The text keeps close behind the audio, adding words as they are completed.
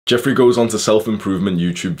Jeffrey goes on to self-improvement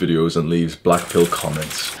YouTube videos and leaves black pill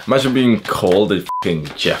comments. Imagine being called a fucking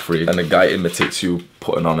Jeffrey and a guy imitates you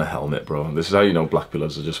putting on a helmet, bro. This is how you know black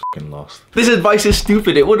pillars are just fucking lost. This advice is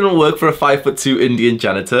stupid. It wouldn't work for a 5'2" Indian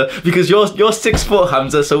janitor because you're 6 foot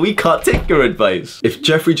Hamza, so we can't take your advice. If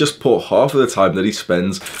Jeffrey just put half of the time that he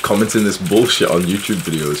spends commenting this bullshit on YouTube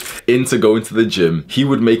videos into going to the gym, he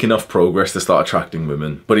would make enough progress to start attracting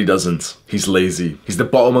women. But he doesn't. He's lazy. He's the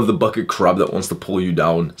bottom of the bucket crab that wants to pull you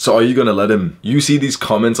down. So are you gonna let him? You see these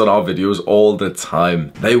comments on our videos all the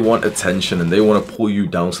time. They want attention and they want to pull you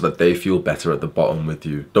down so that they feel better at the bottom with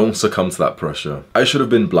you. Don't succumb to that pressure. I should have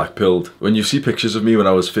been black-pilled. When you see pictures of me when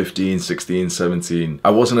I was 15, 16, 17, I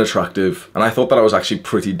wasn't attractive and I thought that I was actually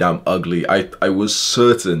pretty damn ugly. I was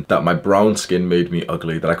certain that my brown skin made me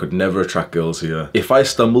ugly, that I could never attract girls here. If I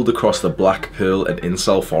stumbled across the black pill and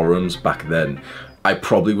incel forums back then, I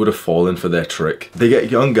probably would have fallen for their trick. They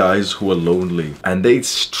get young guys who are lonely and they'd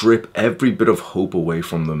strip every bit of hope away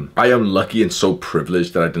from them. I am lucky and so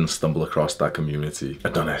privileged that I didn't stumble across that community.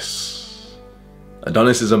 Adonis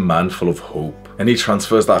is a man full of hope, and he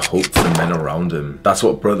transfers that hope to the men around him. That's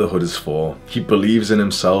what brotherhood is for. He believes in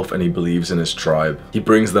himself and he believes in his tribe. He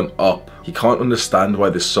brings them up. He can't understand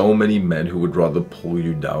why there's so many men who would rather pull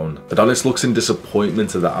you down. Adonis looks in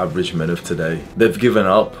disappointment to the average men of today. They've given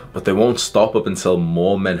up, but they won't stop up until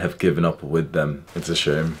more men have given up with them. It's a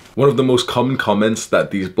shame. One of the most common comments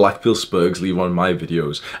that these black pill spurgs leave on my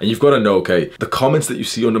videos, and you've got to know, okay, the comments that you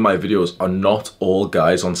see under my videos are not all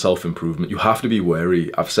guys on self-improvement. You have to be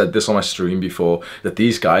wary. I've said this on my stream before, that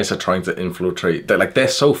these guys are trying to infiltrate. They're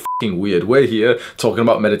so fucking weird. We're here talking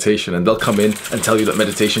about meditation and they'll come in and tell you that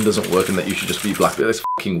meditation doesn't work and that you should just be black. That's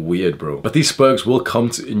fucking weird, bro. But these spurgs will come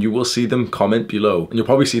to, and you will see them comment below, and you'll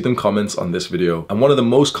probably see them comments on this video. And one of the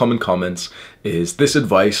most common comments is this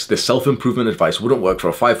advice, this self-improvement advice wouldn't work for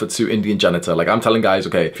a 5'2" Indian janitor. Like, I'm telling guys,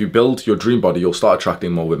 okay, if you build your dream body, you'll start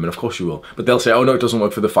attracting more women. Of course you will. But they'll say, oh no, it doesn't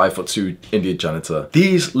work for the 5'2" Indian janitor.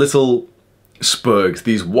 These little spurgs,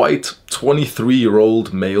 these white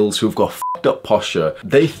 23-year-old males who've got fucked up posture,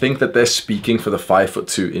 they think that they're speaking for the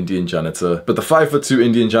 5'2" Indian janitor. But the 5'2"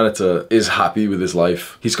 Indian janitor is happy with his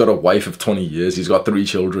life. He's got a wife of 20 years. He's got 3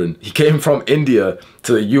 children. He came from India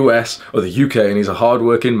to the US or the UK, and he's a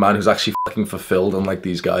hardworking man who's actually fucking fulfilled, unlike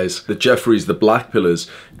these guys. The Jeffreys, the black pillars,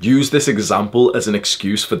 use this example as an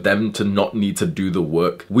excuse for them to not need to do the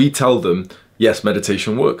work. We tell them, yes,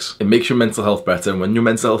 meditation works. It makes your mental health better, and when your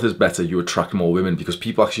mental health is better, you attract more women because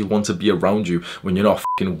people actually want to be around you when you're not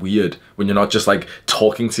fucking weird, when you're not just like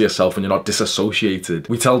talking to yourself, when you're not disassociated.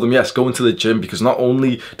 We tell them, yes, go into the gym because not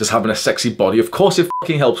only does having a sexy body, of course it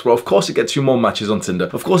fucking helps, bro. Of course it gets you more matches on Tinder.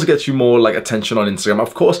 Of course it gets you more like attention on Instagram.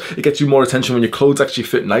 Of course it gets you more attention when your clothes actually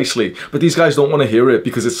fit nicely. But these guys don't want to hear it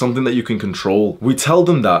because it's something that you can control. We tell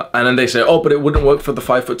them that, and then they say, oh, but it wouldn't work for the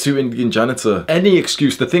 5'2" Indian janitor. Any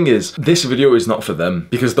excuse. The thing is, this video is not for them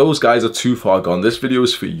because those guys are too far gone. This video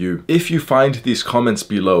is for you. If you find these comments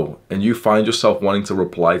below and you find yourself wanting to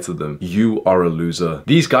reply to them, you are a loser.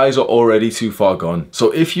 These guys are already too far gone.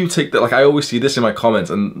 So if you take that, like I always see this in my comments,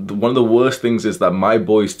 and one of the worst things is that my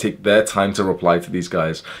boys take their time to reply to these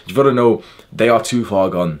guys. You've got to know they are too far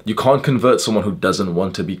gone. You can't convert someone who doesn't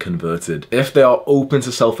want to be converted. If they are open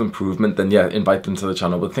to self-improvement, then yeah, invite them to the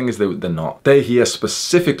channel. But the thing is, they're not. They're here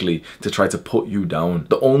specifically to try to put you down.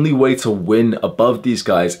 The only way to win above these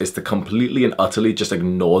guys is to completely and utterly just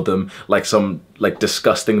ignore them like some like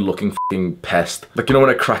disgusting looking fucking pest. Like, you know when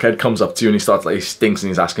a crackhead comes up to you and he starts like, he stinks and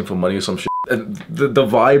he's asking for money or some shit. And the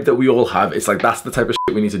vibe that we all have, it's like that's the type of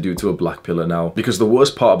shit we need to do to a black pillar now. Because the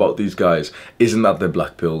worst part about these guys isn't that they're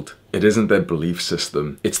black pilled. It isn't their belief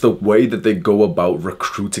system. It's the way that they go about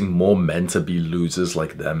recruiting more men to be losers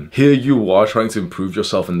like them. Here you are trying to improve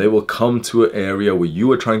yourself, and they will come to an area where you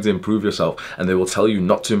are trying to improve yourself, and they will tell you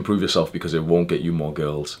not to improve yourself because it won't get you more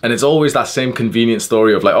girls. And it's always that same convenient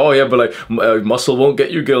story of like, oh yeah, but like muscle won't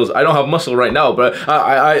get you girls. I don't have muscle right now, but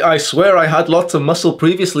I swear I had lots of muscle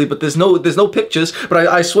previously, but there's no pictures. But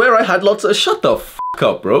I swear I had lots of. Shut the fuck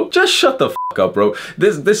up, bro. Just shut the fuck up, bro.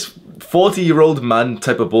 This 40-year-old man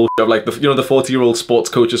type of bullshit of like the, you know, the 40-year-old sports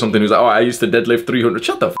coach or something who's like, oh, I used to deadlift 300.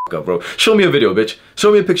 Shut the fuck up, bro. Show me a video, bitch.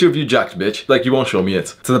 Show me a picture of you jacked, bitch. Like, you won't show me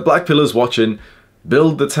it. To the black pillars watching,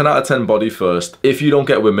 build the 10 out of 10 body first. If you don't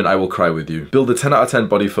get women, I will cry with you. Build the 10 out of 10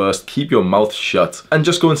 body first. Keep your mouth shut and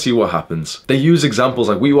just go and see what happens. They use examples,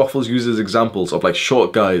 like Wee Waffles uses examples of like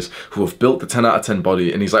short guys who have built the 10 out of 10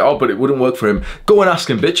 body, and he's like, oh, but it wouldn't work for him. Go and ask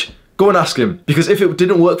him, bitch. Go and ask him. Because if it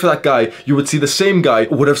didn't work for that guy, you would see the same guy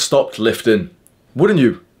would have stopped lifting. Wouldn't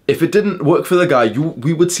you? If it didn't work for the guy,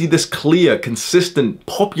 we would see this clear, consistent,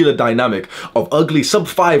 popular dynamic of ugly sub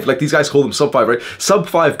 5, like these guys call them sub 5, right? Sub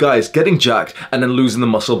 5 guys getting jacked and then losing the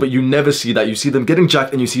muscle, but you never see that. You see them getting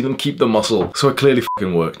jacked and you see them keep the muscle. So it clearly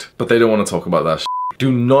fucking worked. But they don't want to talk about that shit.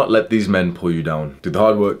 Do not let these men pull you down. Do the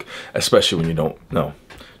hard work, especially when you don't know.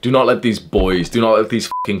 Do not let these boys, do not let these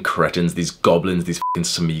fucking cretins, these goblins, these fucking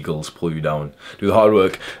Smeagol's pull you down. Do the hard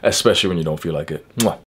work, especially when you don't feel like it. Mwah.